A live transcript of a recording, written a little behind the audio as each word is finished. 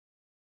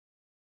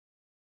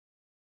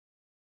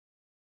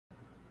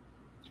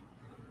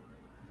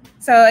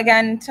So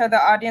again, to the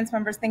audience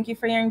members, thank you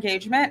for your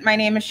engagement. My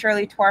name is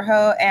Shirley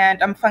Torho,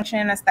 and I'm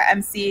functioning as the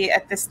MC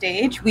at this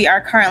stage. We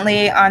are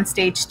currently on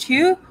stage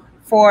 2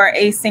 for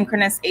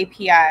asynchronous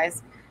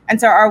APIs.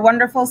 And so our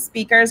wonderful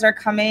speakers are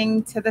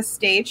coming to the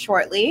stage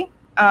shortly.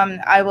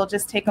 I will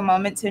just take a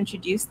moment to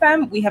introduce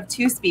them. We have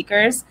 2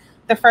 speakers.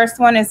 The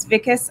first one is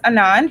Vikas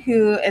Anand,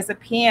 who is a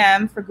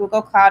PM for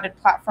Google Cloud at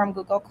Platform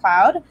Google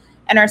Cloud.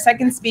 And our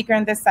second speaker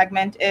in this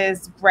segment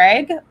is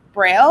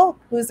Brail,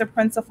 who's a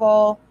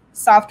principal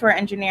software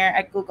engineer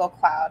at Google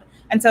Cloud.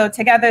 And so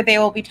together they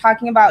will be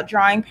talking about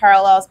drawing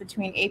parallels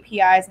between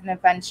APIs and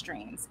event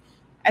streams.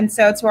 And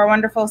so to our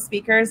wonderful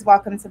speakers,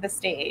 welcome to the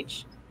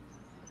stage.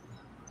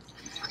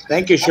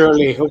 Thank you,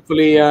 Shirley.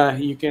 Hopefully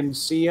you can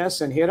see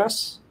us and hear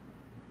us.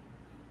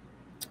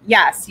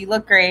 Yes, you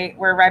look great.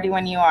 We're ready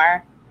when you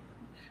are.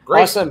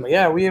 Great. Awesome.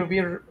 Yeah,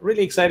 we're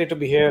really excited to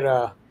be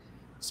here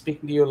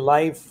speaking to you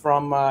live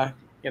from a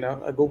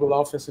Google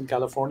office in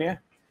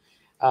California.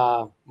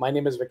 My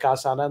name is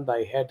Vikas Anand.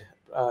 I head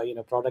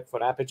product for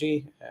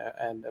Apigee,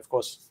 and of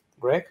course,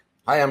 Greg.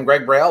 Hi, I'm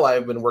Greg Brail.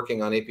 I've been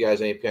working on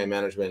APIs and API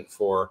management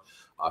for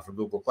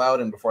Google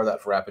Cloud, and before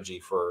that for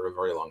Apigee for a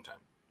very long time.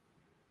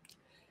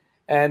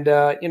 And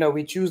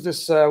we chose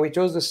this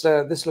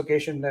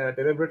location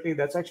deliberately.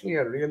 That's actually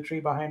a real tree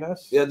behind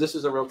us. Yeah, this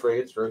is a real tree.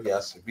 It's true.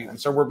 Yes.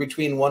 So we're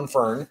between one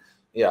fern.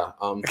 Yeah.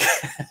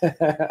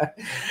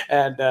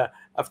 And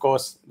of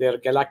course, there are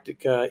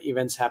galactic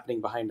events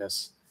happening behind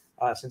us.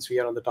 Since we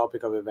are on the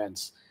topic of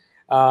events.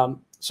 Our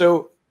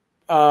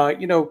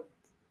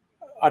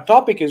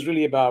topic is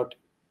really about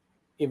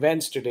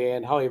events today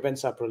and how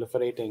events are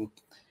proliferating.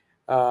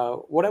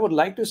 What I would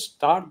like to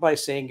start by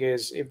saying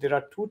is, if there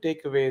are 2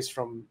 takeaways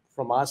from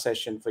our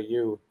session for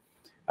you,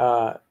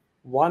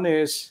 one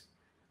is,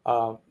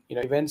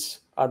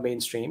 events are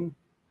mainstream.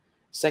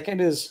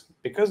 Second is,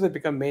 because they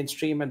become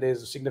mainstream and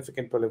there's a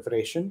significant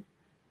proliferation,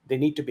 they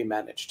need to be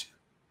managed.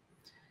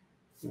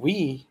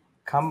 We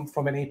come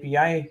from an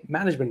API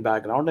management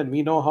background, and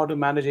we know how to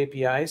manage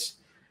APIs.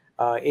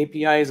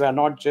 APIs are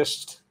not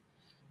just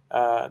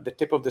the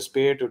tip of the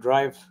spear to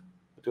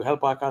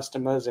help our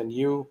customers and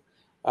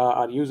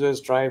our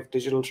users drive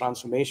digital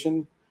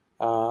transformation.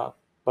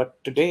 But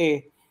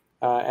today,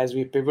 as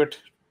we pivot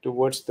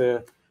towards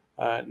the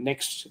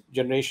next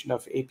generation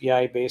of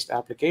API-based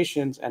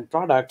applications and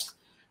products,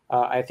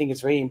 I think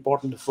it's very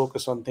important to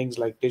focus on things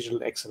like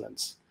digital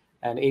excellence,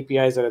 and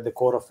APIs are at the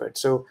core of it.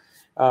 So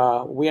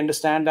we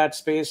understand that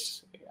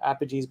space.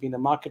 Apigee has been a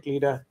market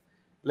leader.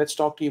 Let's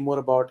talk to you more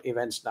about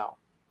events now.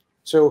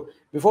 So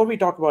before we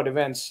talk about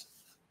events,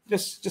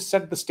 just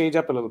set the stage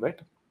up a little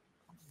bit.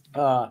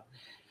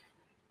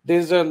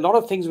 There's a lot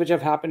of things which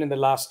have happened in the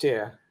last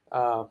year.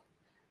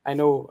 I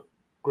know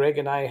Greg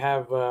and I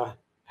have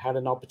had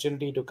an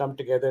opportunity to come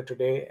together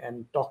today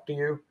and talk to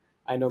you.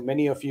 I know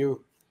many of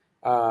you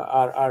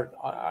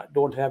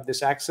don't have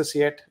this access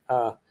yet.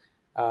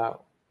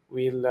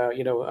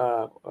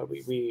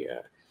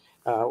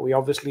 We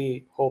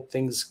obviously hope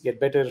things get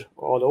better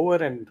all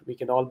over and we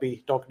can all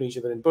be talking to each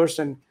other in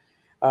person.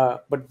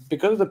 But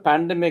because of the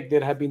pandemic,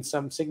 there have been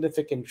some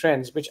significant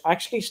trends which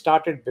actually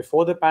started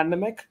before the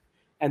pandemic,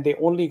 and they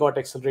only got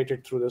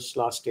accelerated through this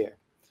last year.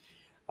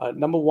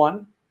 Number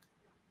one,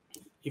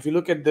 if you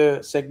look at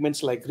the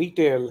segments like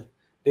retail,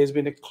 there's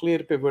been a clear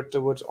pivot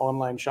towards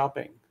online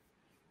shopping.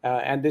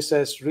 And this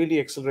has really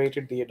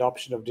accelerated the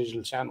adoption of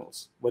digital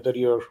channels, whether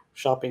you're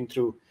shopping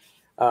through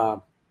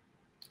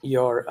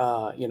your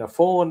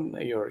phone,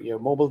 your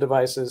mobile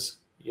devices,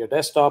 your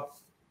desktop.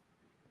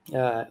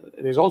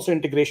 There's also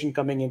integration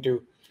coming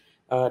into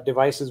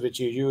devices which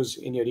you use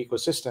in your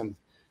ecosystem.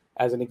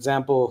 As an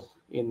example,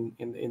 in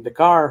the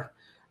car,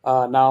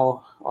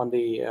 now on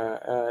the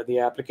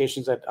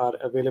applications that are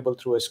available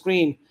through a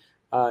screen,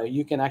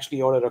 you can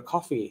actually order a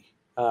coffee,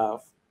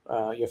 your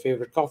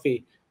favorite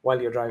coffee, while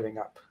you're driving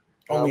up.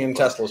 Only in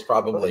Teslas,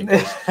 probably.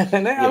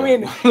 I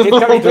mean,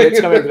 it's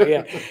coming through.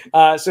 Yeah.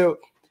 So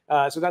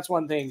that's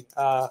one thing.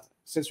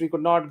 Since we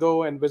could not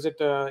go and visit,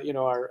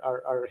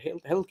 our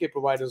healthcare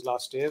providers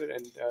last year,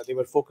 and they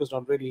were focused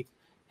on really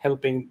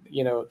helping,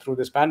 through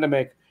this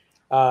pandemic,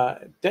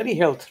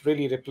 telehealth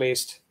really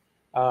replaced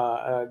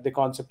the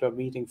concept of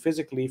meeting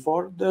physically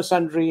for the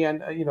sundry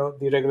and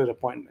the regular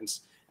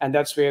appointments, and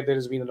that's where there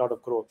has been a lot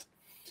of growth.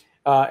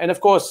 And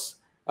of course,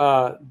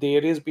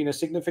 there has been a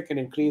significant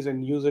increase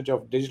in usage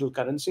of digital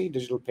currency,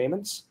 digital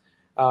payments,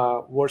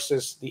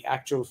 versus the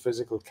actual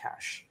physical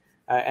cash.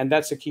 And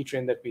that's a key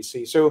trend that we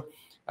see. So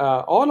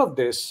all of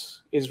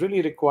this is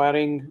really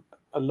requiring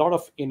a lot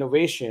of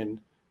innovation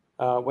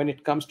when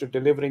it comes to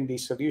delivering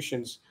these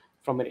solutions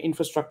from an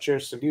infrastructure,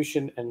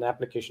 solution, and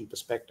application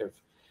perspective.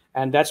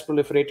 And that's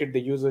proliferated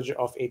the usage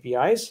of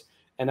APIs.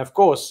 And of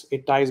course,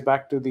 it ties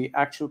back to the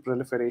actual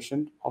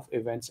proliferation of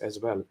events as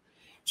well.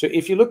 So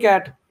if you look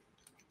at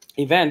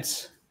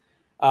events,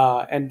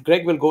 and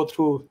Greg will go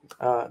through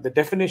the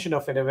definition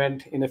of an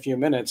event in a few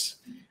minutes,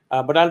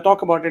 but I'll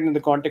talk about it in the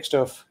context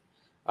of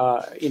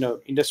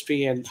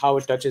industry and how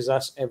it touches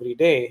us every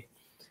day.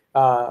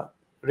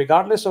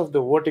 regardless of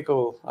the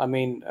vertical, I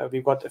mean,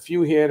 we've got a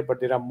few here, but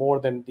there are more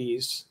than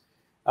these.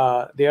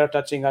 They are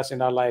touching us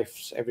in our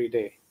lives every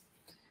day.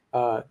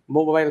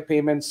 Mobile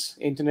payments,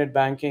 internet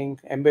banking,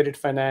 embedded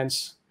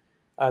finance.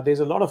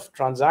 There's a lot of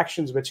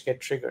transactions which get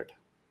triggered.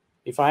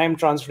 If I am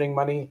transferring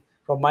money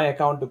from my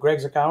account to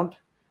Greg's account,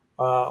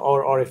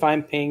 or if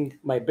I'm paying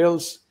my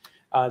bills,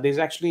 there's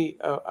actually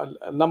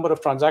a number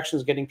of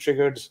transactions getting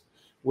triggered,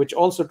 which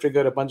also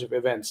trigger a bunch of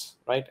events,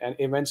 right? And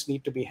events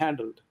need to be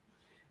handled.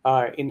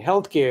 In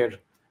healthcare,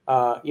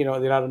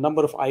 there are a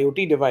number of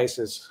IoT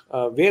devices,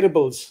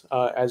 wearables,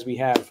 as we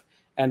have,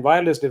 and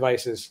wireless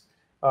devices,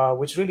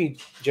 which really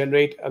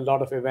generate a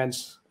lot of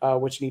events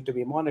which need to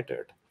be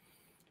monitored.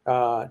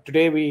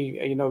 Today,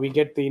 we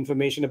get the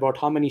information about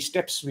how many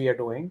steps we are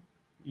doing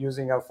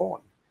using our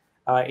phone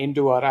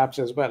into our apps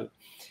as well.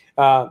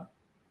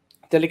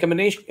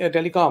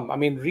 Telecom, I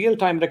mean,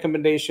 real-time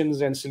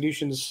recommendations and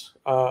solutions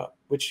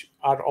which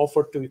are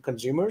offered to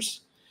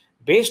consumers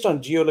based on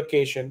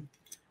geolocation,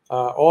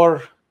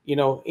 or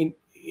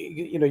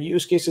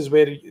use cases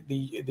where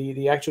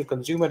the actual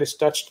consumer is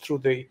touched through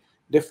the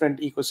different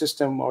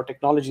ecosystem or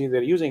technology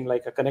they're using,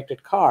 like a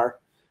connected car,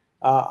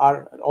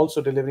 are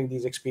also delivering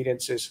these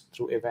experiences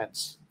through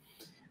events.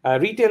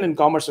 Retail and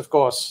commerce, of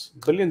course,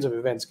 billions of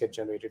events get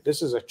generated.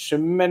 This is a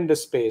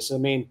tremendous space. I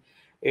mean,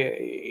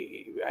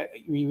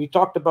 we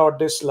talked about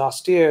this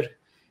last year.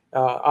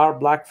 Our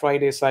Black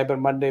Friday, Cyber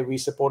Monday, we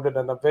supported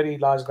a very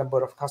large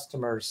number of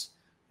customers,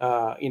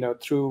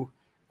 through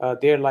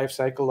their life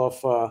cycle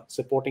of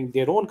supporting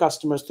their own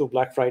customers through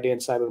Black Friday and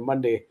Cyber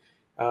Monday.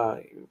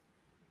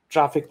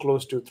 Traffic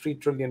close to 3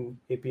 trillion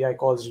API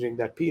calls during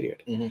that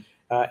period. Mm-hmm.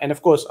 And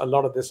of course, a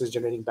lot of this is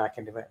generating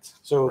backend events.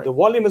 So Right. The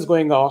volume is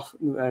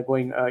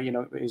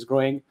is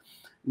growing.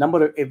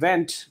 Number of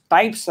event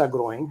types are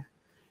growing.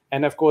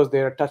 And of course,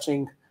 they're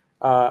touching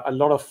a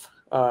lot of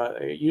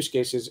use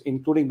cases,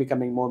 including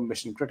becoming more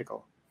mission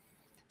critical.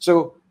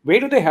 So where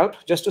do they help?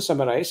 Just to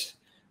summarize,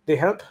 they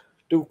help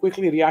to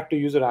quickly react to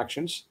user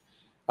actions,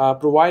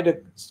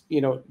 provide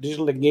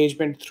digital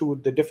engagement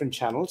through the different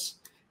channels,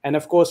 and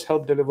of course,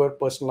 help deliver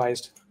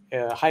personalized,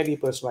 highly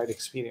personalized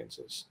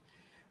experiences.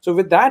 So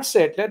with that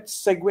said, let's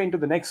segue into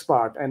the next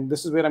part. And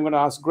this is where I'm going to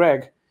ask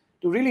Greg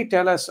to really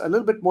tell us a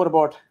little bit more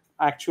about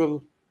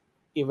actual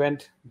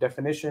event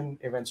definition,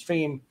 event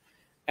stream,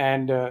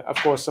 and of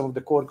course, some of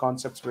the core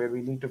concepts where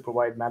we need to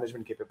provide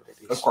management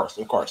capabilities. Of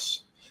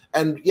course.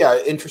 And yeah,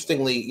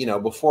 interestingly,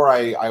 before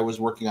I was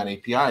working on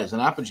APIs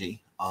and Apigee,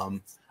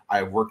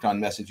 I worked on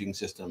messaging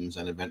systems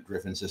and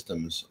event-driven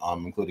systems,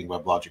 including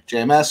WebLogic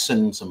JMS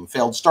and some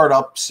failed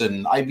startups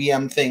and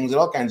IBM things and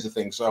all kinds of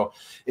things. So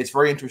it's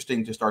very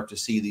interesting to start to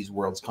see these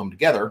worlds come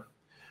together,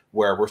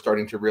 where we're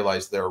starting to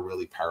realize there are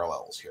really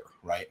parallels here,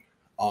 right?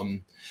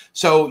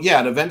 So yeah,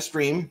 an event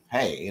stream,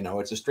 hey,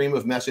 it's a stream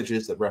of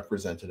messages that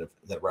represent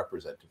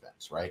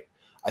events, right?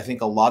 I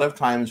think a lot of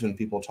times when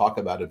people talk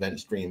about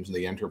event streams in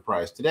the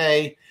enterprise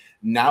today,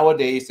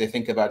 nowadays they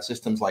think about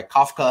systems like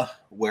Kafka,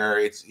 where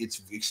it's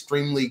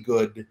extremely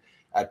good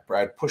at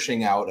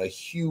pushing out a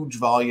huge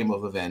volume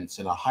of events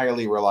in a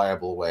highly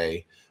reliable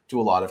way to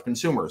a lot of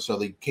consumers. So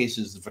the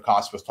cases that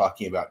Vikas was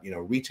talking about,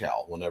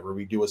 retail, whenever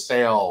we do a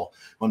sale,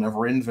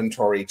 whenever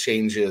inventory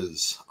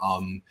changes,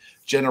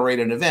 generate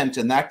an event,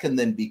 and that can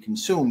then be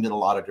consumed in a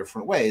lot of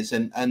different ways.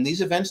 And these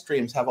event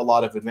streams have a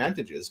lot of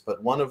advantages,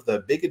 but one of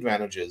the big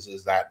advantages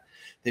is that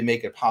they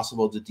make it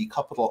possible to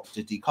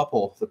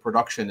decouple the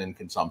production and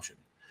consumption.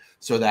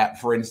 So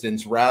that, for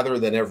instance, rather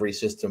than every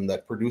system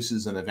that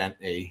produces an event,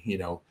 a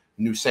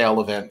new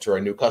sale event or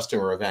a new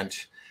customer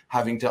event,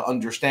 having to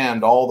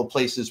understand all the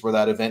places where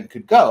that event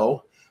could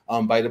go,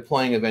 by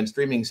deploying event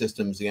streaming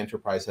systems, the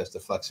enterprise has the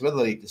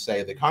flexibility to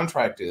say the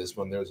contract is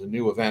when there's a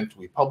new event,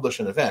 we publish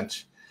an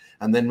event.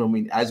 And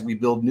then as we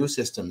build new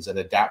systems and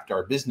adapt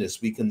our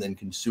business, we can then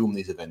consume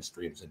these event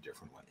streams in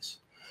different ways.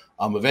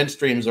 Event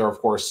streams are, of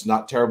course,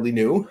 not terribly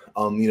new.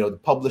 The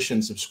publish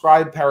and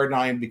subscribe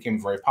paradigm became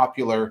very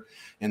popular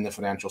in the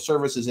financial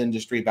services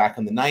industry back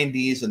in the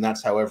 90s, and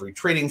that's how every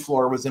trading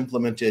floor was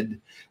implemented.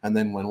 And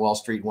then when Wall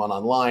Street went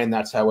online,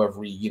 that's how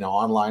every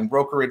online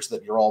brokerage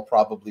that you're all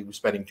probably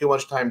spending too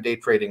much time day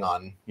trading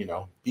on.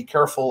 Be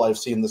careful. I've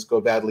seen this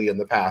go badly in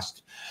the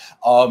past.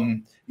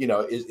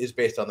 Is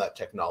based on that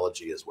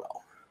technology as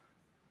well.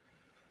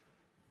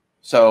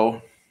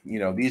 So,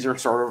 these are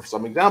sort of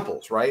some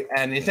examples, right?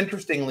 And it's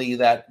interestingly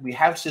that we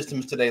have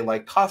systems today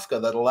like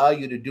Kafka that allow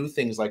you to do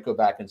things like go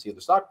back and see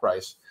the stock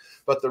price.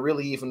 But the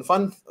really even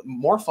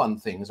more fun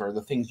things are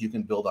the things you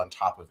can build on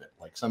top of it,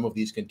 like some of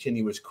these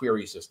continuous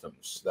query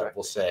systems that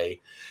will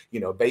say,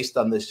 based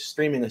on this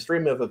streaming a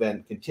stream of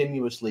event,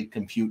 continuously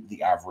compute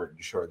the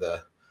average or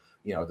the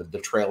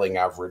trailing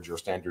average or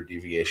standard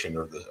deviation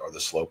or the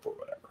slope or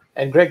whatever.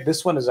 And Greg,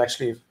 this one is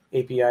actually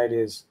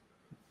Apidays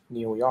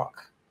LIVE.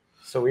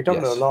 So we're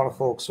talking to a lot of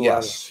folks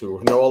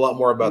who know a lot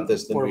more about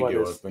this than we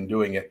do. I've been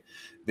doing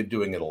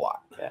it a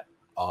lot. Yeah.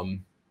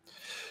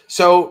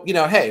 So,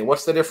 hey,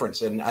 what's the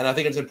difference? And I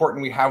think it's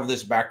important we have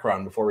this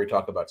background before we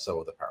talk about some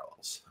of the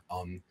parallels.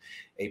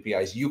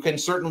 APIs, you can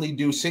certainly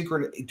do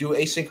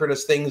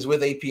asynchronous things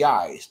with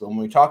APIs, but when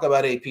we talk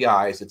about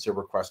APIs, it's a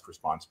request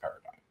response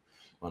paradigm.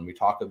 When we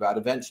talk about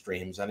event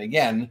streams, and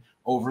again,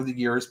 over the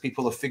years,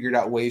 people have figured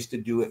out ways to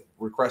do it,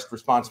 request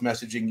response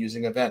messaging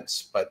using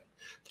events. But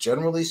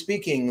generally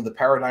speaking, the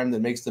paradigm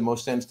that makes the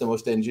most sense to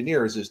most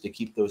engineers is to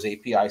keep those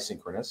APIs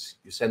synchronous.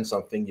 You send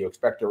something, you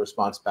expect a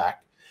response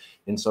back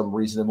in some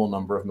reasonable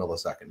number of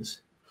milliseconds,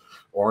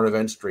 or an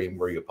event stream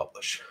where you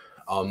publish.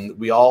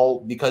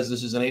 Because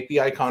this is an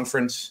API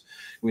conference,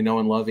 we know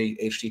and love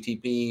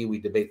HTTP. We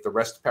debate the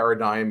REST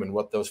paradigm and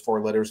what those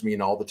 4 letters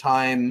mean all the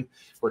time.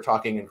 We're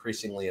talking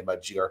increasingly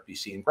about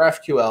gRPC and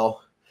GraphQL.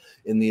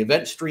 In the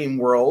event stream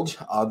world,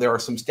 there are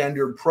some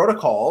standard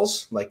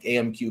protocols like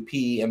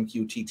AMQP,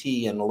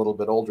 MQTT, and a little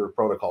bit older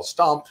protocol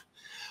STOMP.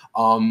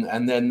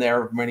 And then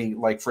there are many,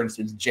 like for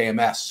instance,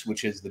 JMS,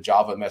 which is the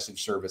Java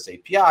Message Service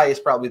API, is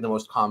probably the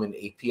most common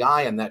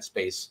API in that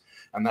space.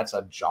 And that's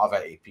a Java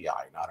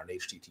API, not an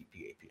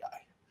HTTP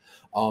API.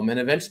 And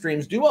event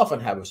streams do often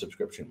have a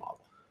subscription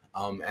model.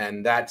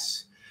 And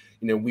that's,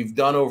 we've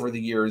done over the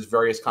years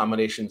various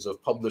combinations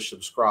of publish,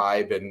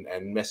 subscribe,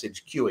 and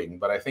message queuing.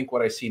 But I think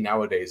what I see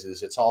nowadays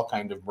is it's all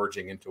kind of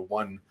merging into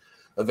one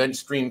event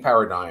stream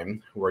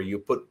paradigm where you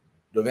put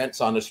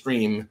events on a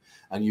stream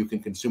and you can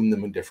consume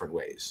them in different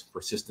ways,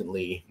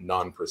 persistently,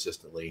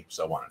 non-persistently,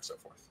 so on and so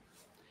forth.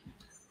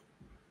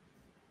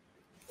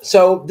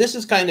 So this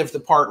is kind of the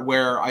part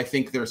where I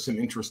think there's some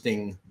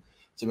interesting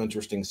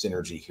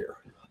synergy here.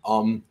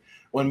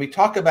 When we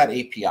talk about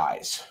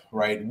APIs,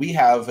 right, we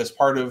have, as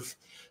part of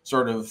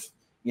sort of,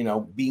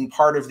 being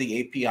part of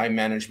the API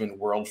management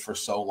world for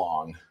so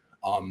long,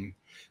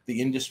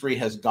 the industry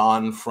has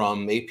gone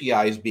from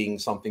APIs being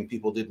something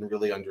people didn't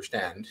really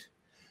understand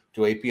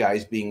to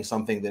APIs being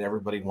something that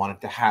everybody wanted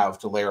to have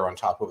to layer on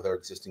top of their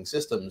existing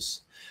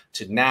systems,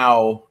 to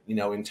now,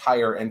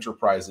 entire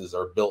enterprises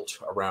are built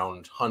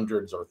around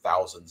hundreds or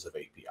thousands of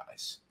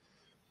APIs.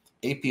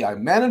 API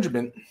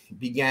management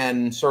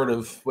began sort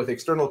of with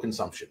external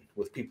consumption,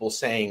 with people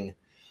saying,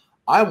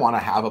 I want to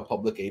have a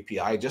public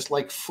API just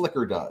like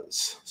Flickr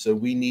does. So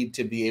we need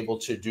to be able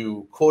to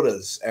do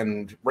quotas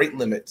and rate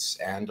limits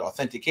and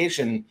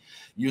authentication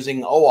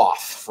using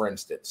OAuth, for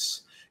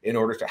instance. In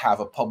order to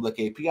have a public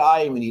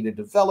API, we need a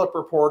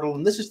developer portal.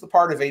 And this is the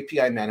part of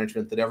API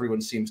management that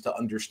everyone seems to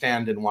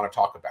understand and want to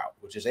talk about,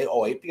 which is,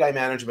 API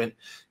management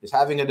is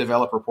having a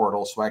developer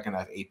portal so I can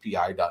have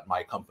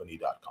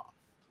api.mycompany.com.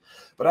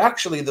 But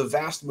actually, the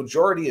vast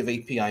majority of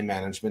API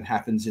management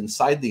happens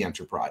inside the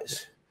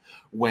enterprise,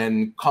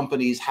 when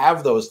companies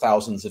have those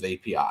thousands of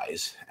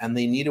APIs and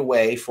they need a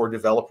way for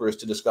developers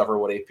to discover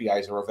what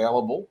APIs are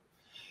available,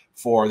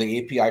 for the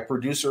API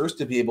producers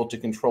to be able to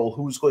control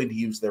who's going to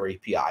use their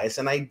APIs,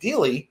 and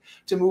ideally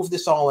to move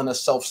this all in a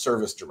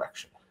self-service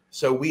direction.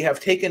 So we have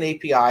taken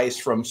APIs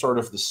from sort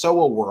of the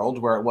SOA world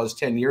where it was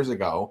 10 years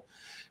ago,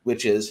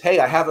 which is, hey,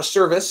 I have a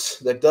service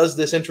that does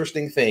this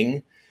interesting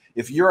thing.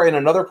 If you're in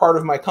another part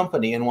of my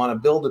company and want to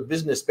build a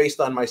business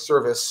based on my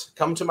service,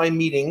 come to my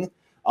meeting.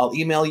 I'll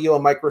email you a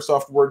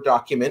Microsoft Word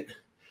document.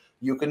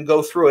 You can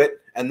go through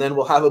it, and then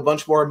we'll have a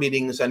bunch more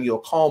meetings, and you'll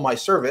call my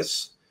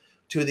service,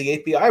 to the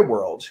API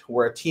world,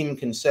 where a team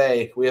can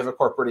say, we have a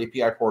corporate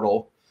API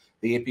portal.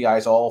 The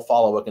APIs all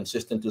follow a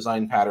consistent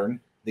design pattern.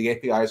 The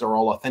APIs are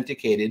all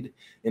authenticated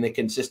in a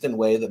consistent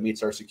way that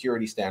meets our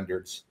security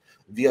standards.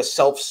 Via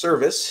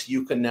self-service,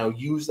 you can now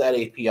use that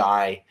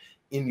API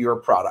in your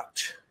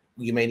product.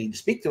 You may need to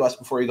speak to us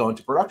before you go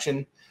into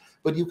production,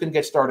 but you can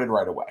get started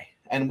right away.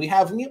 And we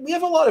have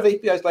a lot of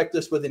APIs like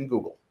this within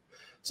Google.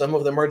 Some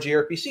of them are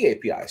gRPC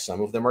APIs, some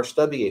of them are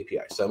Stubby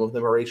APIs, some of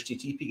them are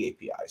HTTP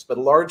APIs, but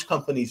large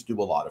companies do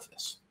a lot of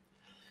this.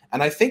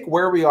 And I think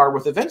where we are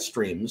with event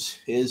streams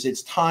is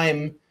it's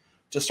time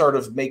to sort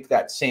of make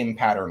that same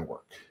pattern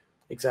work.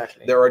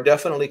 Exactly. There are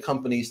definitely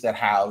companies that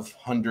have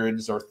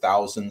hundreds or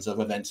thousands of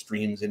event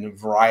streams in a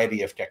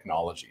variety of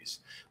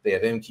technologies. They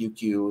have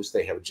MQQs,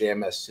 they have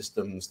JMS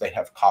systems, they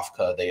have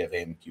Kafka, they have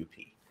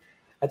AMQP.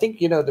 I think,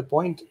 the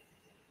point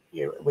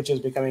which is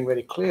becoming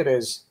very clear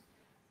is,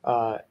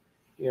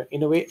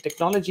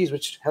 technologies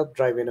which help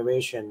drive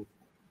innovation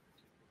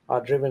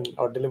are driven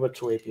or delivered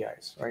through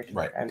APIs, right?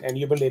 Right. And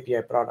you build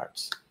API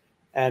products.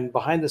 And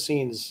behind the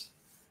scenes,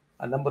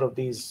 a number of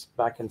these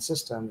backend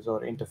systems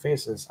or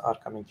interfaces are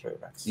coming through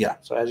events. Yeah.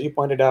 So as you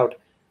pointed out,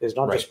 there's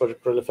not just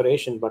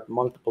proliferation, but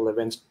multiple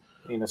events,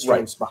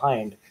 streams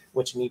behind,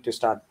 which need to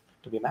start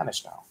to be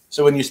managed now.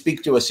 So when you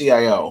speak to a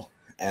CIO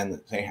and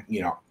say,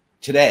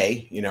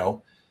 today,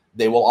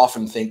 they will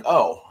often think,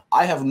 oh,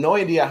 I have no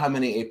idea how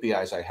many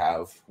APIs I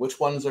have, which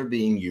ones are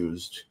being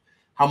used,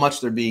 how much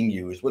they're being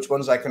used, which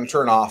ones I can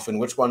turn off, and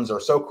which ones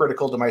are so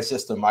critical to my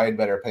system, I had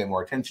better pay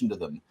more attention to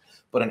them.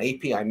 But an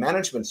API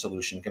management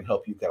solution can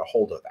help you get a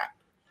hold of that.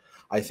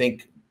 I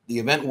think the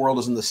event world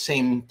is in the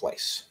same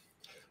place.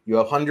 You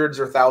have hundreds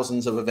or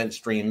thousands of event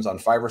streams on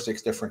 5 or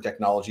 6 different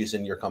technologies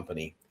in your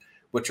company.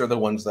 Which are the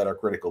ones that are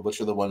critical?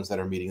 Which are the ones that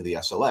are meeting the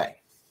SLA?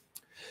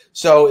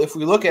 So if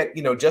we look at,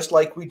 just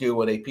like we do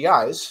with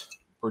APIs,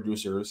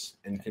 producers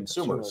and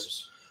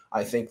consumers,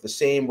 I think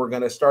we're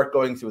going to start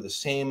going through the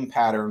same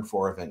pattern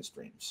for event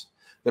streams.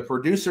 The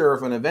producer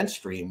of an event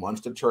stream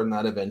wants to turn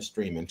that event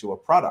stream into a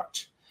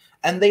product.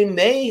 And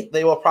they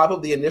will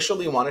probably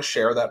initially want to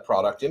share that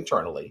product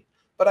internally,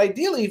 but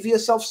ideally via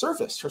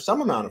self-service or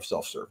some amount of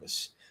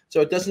self-service. So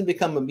it doesn't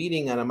become a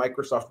meeting on a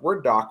Microsoft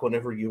Word doc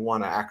whenever you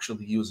want to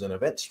actually use an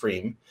event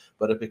stream,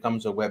 but it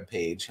becomes a web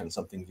page and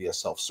something via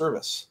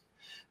self-service.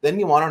 Then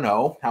you want to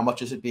know how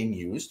much is it being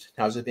used,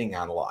 how is it being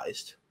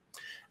analyzed.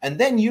 And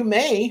then you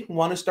may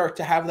want to start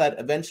to have that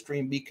event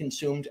stream be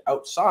consumed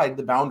outside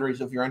the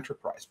boundaries of your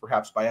enterprise,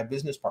 perhaps by a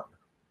business partner.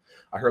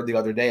 I heard the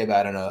other day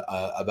about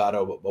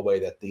a way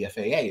that the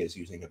FAA is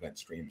using event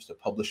streams to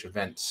publish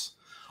events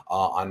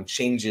on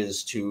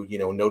changes to,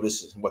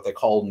 notice, what they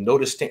call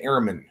notice to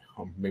airmen.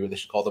 Maybe they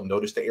should call them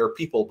notice to air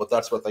people, but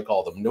that's what they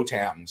call them,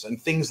 NOTAMs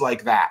and things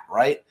like that,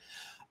 right?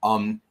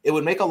 It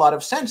would make a lot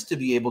of sense to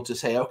be able to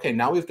say, okay,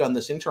 now we've done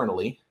this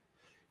internally.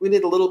 We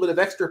need a little bit of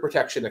extra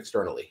protection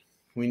externally.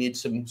 We need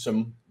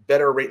some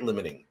better rate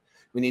limiting.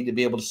 We need to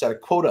be able to set a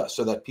quota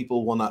so that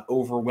people will not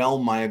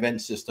overwhelm my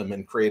event system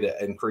and create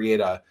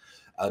a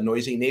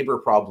noisy neighbor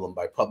problem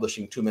by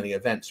publishing too many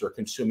events or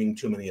consuming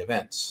too many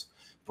events.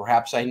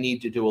 Perhaps I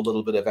need to do a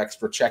little bit of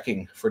extra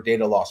checking for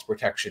data loss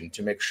protection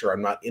to make sure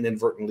I'm not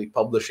inadvertently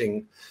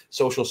publishing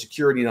social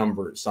security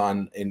numbers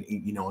on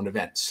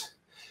events.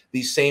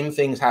 These same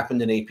things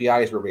happened in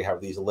APIs where we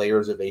have these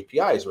layers of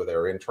APIs where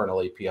there are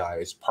internal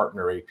APIs,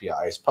 partner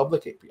APIs,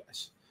 public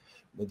APIs.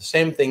 But the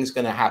same thing's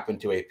going to happen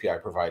to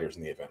API providers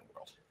in the event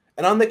world.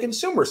 And on the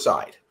consumer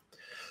side,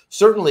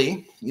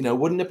 certainly,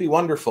 wouldn't it be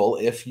wonderful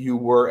if you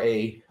were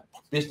a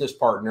business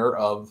partner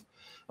of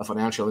a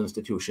financial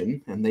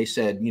institution and they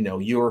said,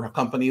 you're a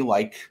company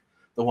like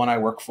the one I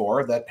work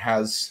for that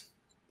has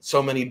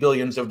so many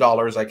billions of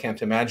dollars I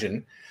can't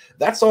imagine.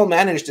 That's all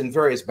managed in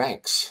various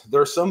banks.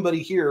 There's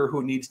somebody here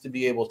who needs to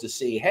be able to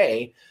see,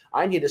 hey,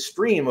 I need a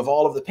stream of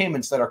all of the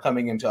payments that are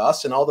coming into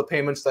us and all the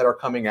payments that are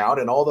coming out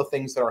and all the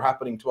things that are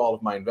happening to all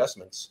of my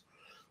investments.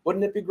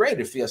 Wouldn't it be great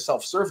if via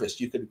self-service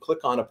you could click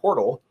on a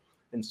portal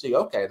and see,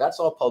 okay, that's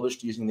all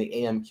published using the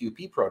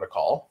AMQP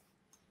protocol.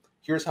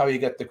 Here's how you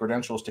get the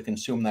credentials to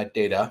consume that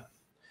data.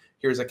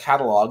 Here's a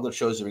catalog that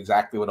shows you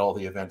exactly what all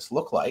the events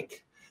look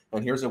like.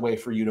 And here's a way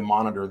for you to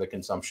monitor the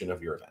consumption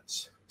of your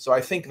events. So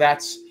I think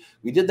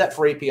we did that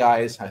for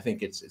APIs. I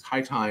think it's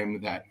high time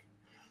that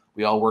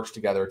we all work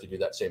together to do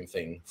that same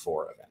thing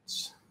for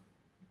events.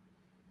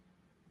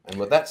 And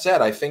with that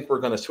said, I think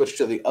we're going to switch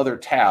to the other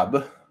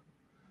tab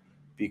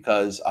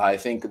because I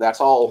think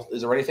that's all.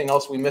 Is there anything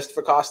else we missed,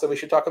 Vikas, that we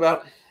should talk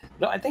about?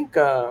 No, I think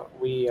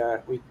we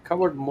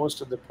covered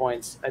most of the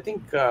points. I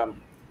think,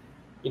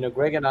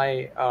 Greg and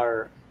I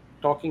are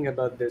talking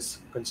about this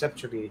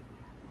conceptually,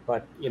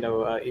 but,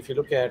 if you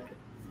look at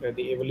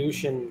the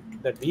evolution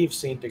that we've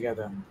seen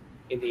together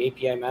in the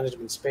API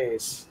management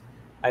space,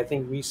 I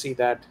think we see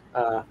that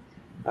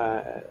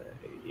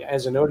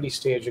as an early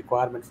stage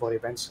requirement for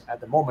events at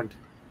the moment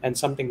and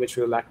something which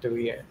will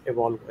actively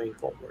evolve going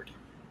forward.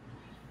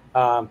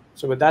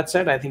 So with that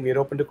said, I think we're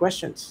open to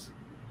questions.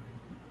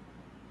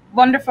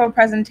 Wonderful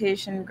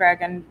presentation,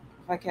 Greg and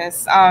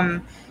Vikas.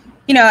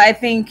 I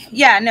think,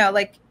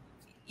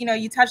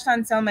 you touched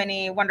on so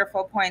many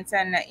wonderful points.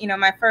 And,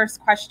 my first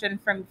question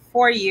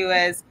for you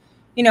is,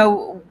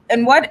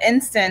 in what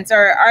instance,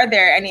 or are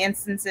there any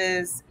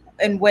instances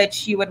in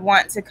which you would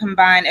want to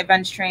combine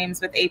event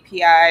streams with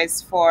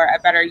APIs for a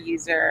better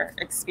user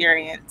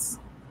experience?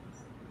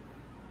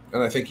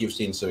 And I think you've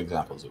seen some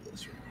examples of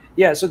this.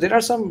 Yeah, so there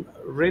are some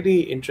really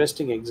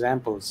interesting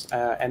examples.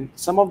 And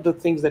some of the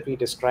things that we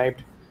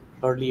described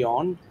early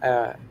on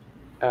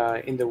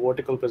in the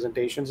vertical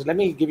presentations. Let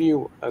me give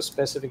you a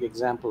specific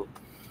example.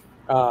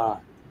 And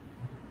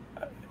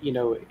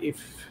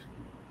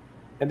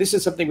this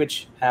is something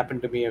which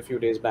happened to me a few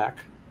days back,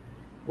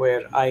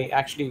 where I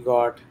actually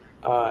got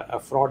a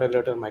fraud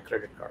alert on my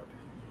credit card.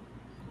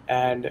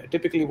 And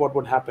typically what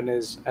would happen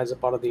is, as a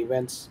part of the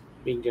events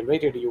being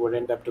generated, you would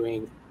end up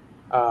doing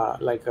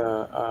like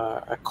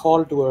a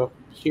call to a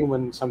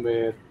human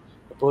somewhere,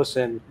 a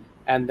person,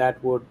 and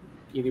that would,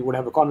 you would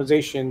have a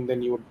conversation,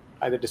 then you would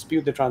either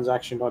dispute the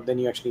transaction or then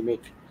you actually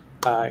make,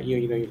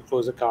 you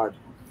close the card.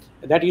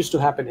 And that used to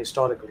happen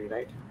historically,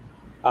 right?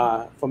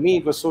 For me,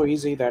 it was so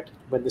easy that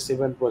when this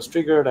event was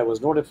triggered, I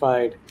was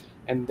notified.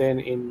 And then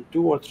in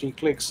 2 or 3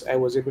 clicks, I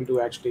was able to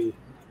actually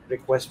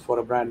request for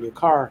a brand new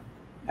car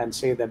and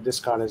say that this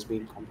car has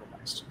been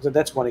compromised. So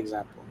that's one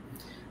example.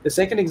 The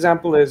second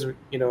example is,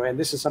 and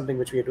this is something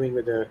which we are doing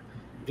with a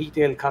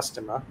retail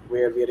customer,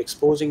 where we are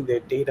exposing their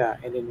data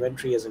and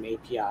inventory as an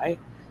API.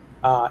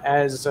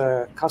 As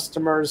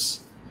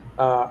customers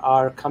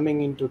are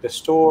coming into the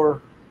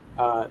store,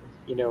 a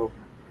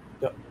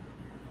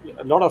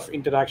lot of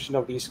interaction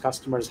of these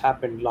customers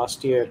happened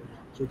last year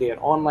through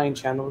their online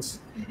channels.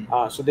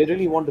 So they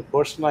really want to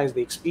personalize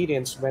the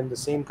experience when the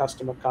same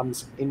customer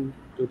comes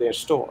into their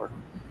store.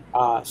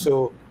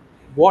 So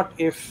what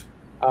if,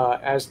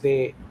 as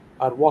they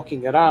are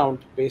walking around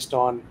based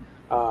on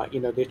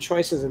their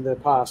choices in the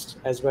past,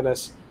 as well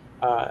as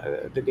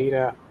the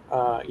data,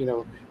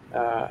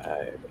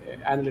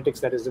 analytics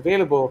that is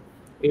available,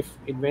 if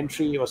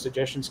inventory or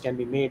suggestions can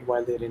be made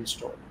while they're in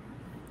store,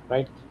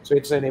 right? So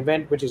it's an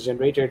event which is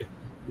generated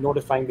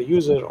notifying the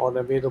user on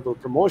available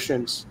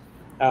promotions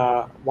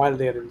while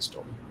they're in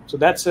store. So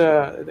that's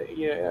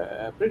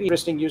a pretty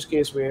interesting use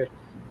case where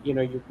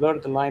you blur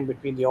the line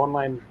between the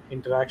online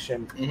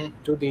interaction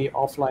to the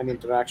offline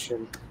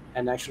interaction,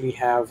 and actually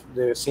have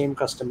the same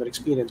customer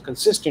experience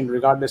consistent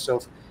regardless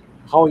of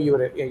how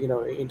you're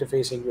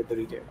interfacing with the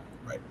retailer.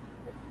 Right.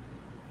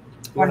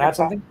 You want to add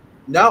something?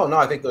 No,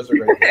 I think those are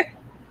great.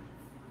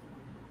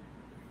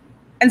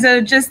 And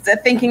so just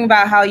thinking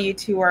about how you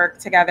two work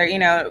together,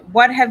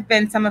 what have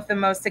been some of the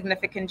most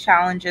significant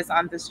challenges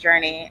on this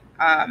journey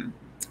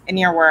in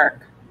your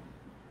work?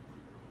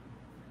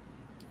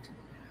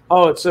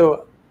 Oh,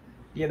 so,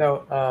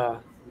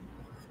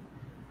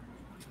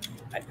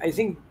 I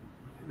think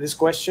this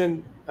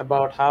question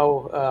about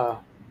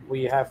how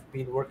we have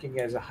been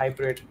working as a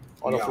hybrid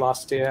all of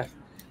last year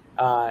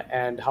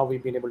and how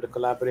we've been able to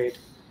collaborate.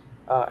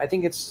 I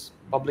think it's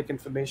public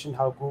information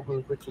how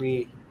Google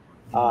quickly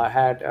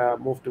had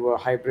moved to a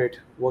hybrid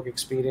work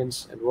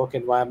experience and work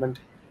environment.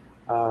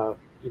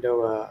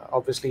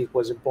 Obviously, it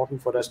was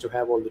important for us to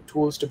have all the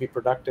tools to be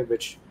productive,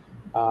 which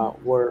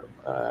were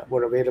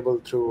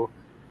available through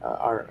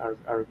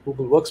our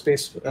Google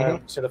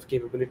Workspace set of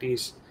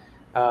capabilities.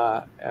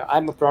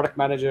 I'm a product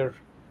manager.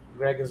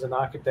 Greg is an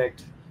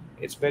architect.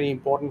 It's very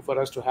important for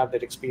us to have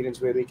that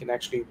experience where we can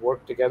actually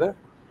work together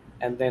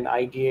and then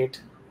ideate.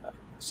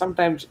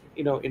 Sometimes,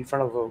 in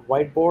front of a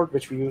whiteboard,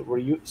 which we were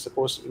used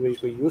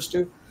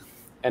to,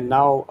 and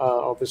now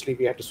obviously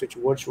we had to switch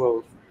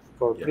virtual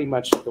for pretty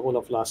much the whole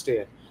of last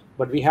year.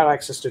 But we have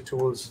access to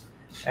tools,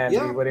 and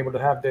we were able to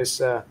have this.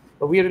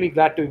 But we are really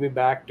glad to be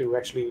back to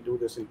actually do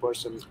this in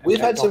person. We've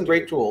had some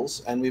great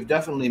tools, and we've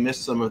definitely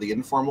missed some of the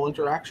informal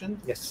interaction.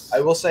 Yes,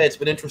 I will say it's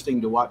been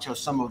interesting to watch how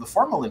some of the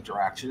formal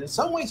interaction, in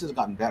some ways, has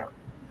gotten better.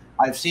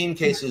 I've seen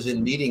cases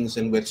in meetings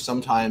in which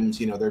sometimes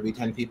there'd be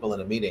 10 people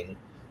in a meeting,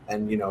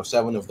 and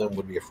 7 of them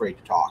would be afraid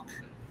to talk,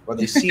 or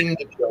they seem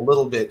to be a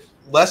little bit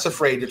less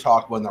afraid to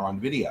talk when they're on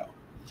video,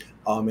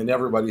 and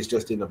everybody's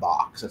just in a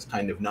box. That's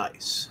kind of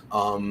nice.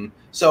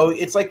 So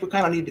it's like we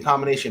kind of need the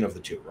combination of the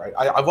two, right?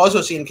 I've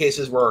also seen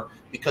cases where,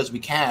 because we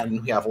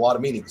have a lot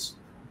of meetings,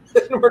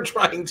 and we're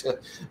trying to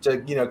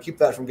keep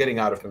that from getting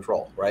out of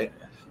control, right?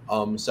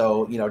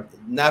 So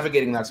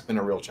navigating that's been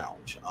a real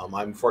challenge.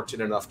 I'm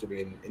fortunate enough to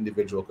be an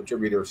individual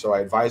contributor, so I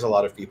advise a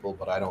lot of people,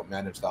 but I don't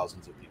manage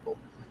thousands of people.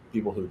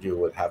 People who do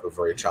would have a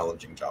very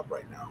challenging job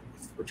right now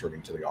with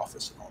returning to the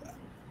office and all that.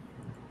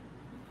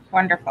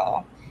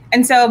 Wonderful.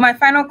 And so my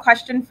final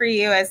question for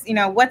you is,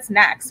 what's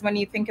next when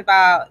you think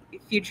about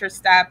future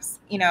steps,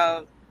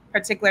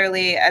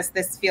 particularly as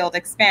this field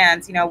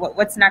expands,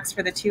 what's next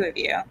for the two of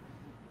you?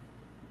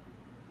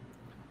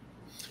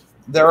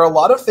 There are a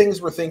lot of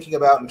things we're thinking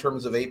about in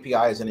terms of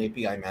APIs and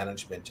API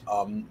management.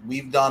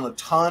 We've done a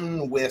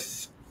ton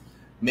with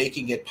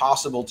making it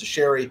possible to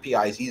share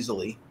APIs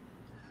easily.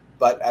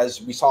 But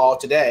as we saw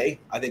today,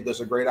 I think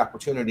there's a great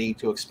opportunity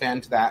to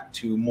expand that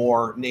to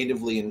more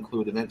natively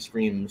include event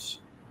streams,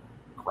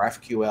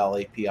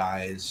 GraphQL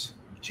APIs,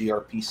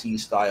 gRPC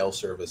style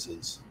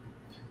services.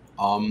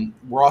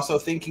 We're also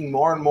thinking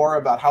more and more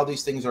about how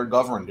these things are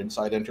governed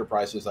inside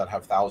enterprises that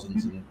have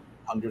thousands and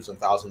hundreds and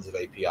thousands of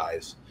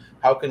APIs.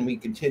 How can we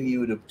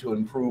continue to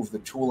improve the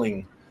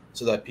tooling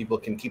so that people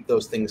can keep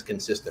those things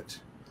consistent?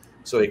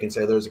 So you can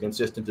say there's a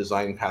consistent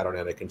design pattern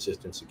and a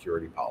consistent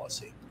security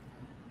policy.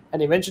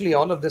 And eventually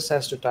all of this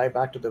has to tie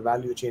back to the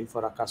value chain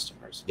for our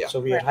customers. So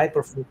we are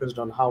hyper-focused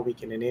on how we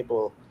can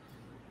enable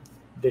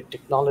the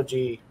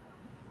technology,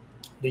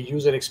 the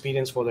user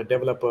experience for the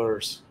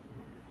developers,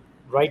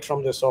 right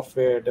from the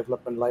software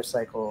development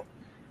lifecycle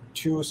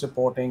to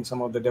supporting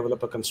some of the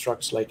developer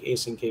constructs like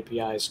async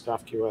APIs,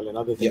 GraphQL, and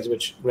other things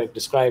which Greg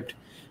described,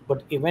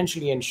 but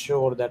eventually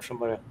ensure that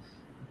from a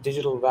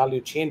digital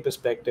value chain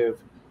perspective,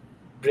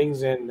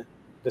 brings in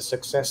the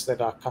success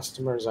that our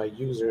customers, our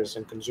users,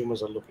 and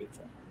consumers are looking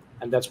for.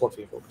 And that's what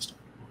we're focused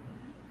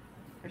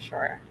on. For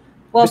sure.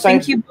 Well,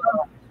 thank you.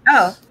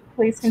 Oh,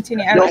 please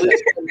continue. And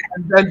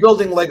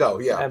building Lego,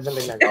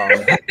 building Lego.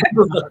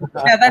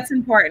 No, that's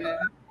important.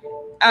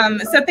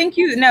 So thank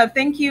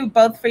you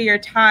both for your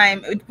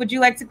time. Would you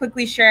like to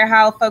quickly share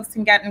how folks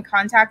can get in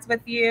contact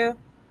with you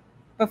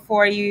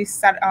before you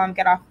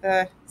get off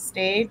the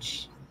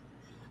stage?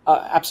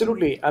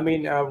 Absolutely. I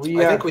mean, I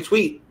think we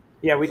tweet.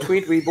 Yeah, we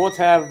tweet. We both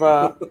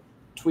have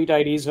tweet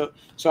IDs.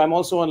 So I'm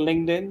also on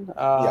LinkedIn,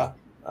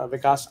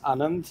 Vikas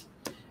Anand.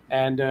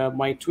 And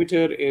my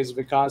Twitter is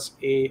Vikas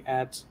A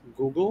at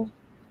Google.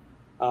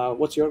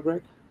 What's your,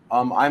 Greg?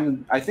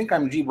 I think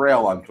I'm G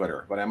Brail on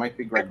Twitter, but I might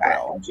be Greg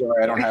Brail. I'm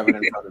sorry, I don't have it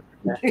in front of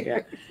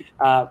me.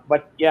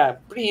 But yeah,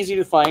 pretty easy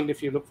to find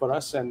if you look for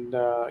us. And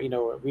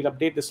we'll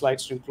update the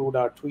slides to include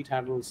our Twitter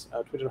handles,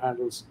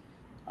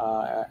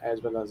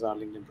 as well as our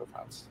LinkedIn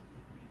profiles.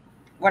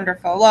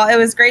 Wonderful. Well, it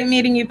was great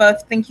meeting you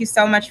both. Thank you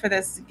so much for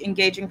this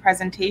engaging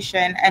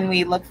presentation, and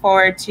we look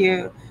forward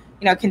to,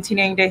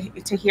 continuing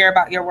to hear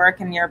about your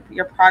work and your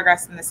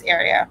progress in this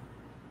area.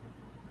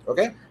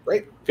 Okay,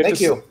 great. Good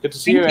Thank you. Good to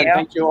see you, and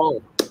thank you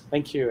all.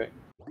 Thank you.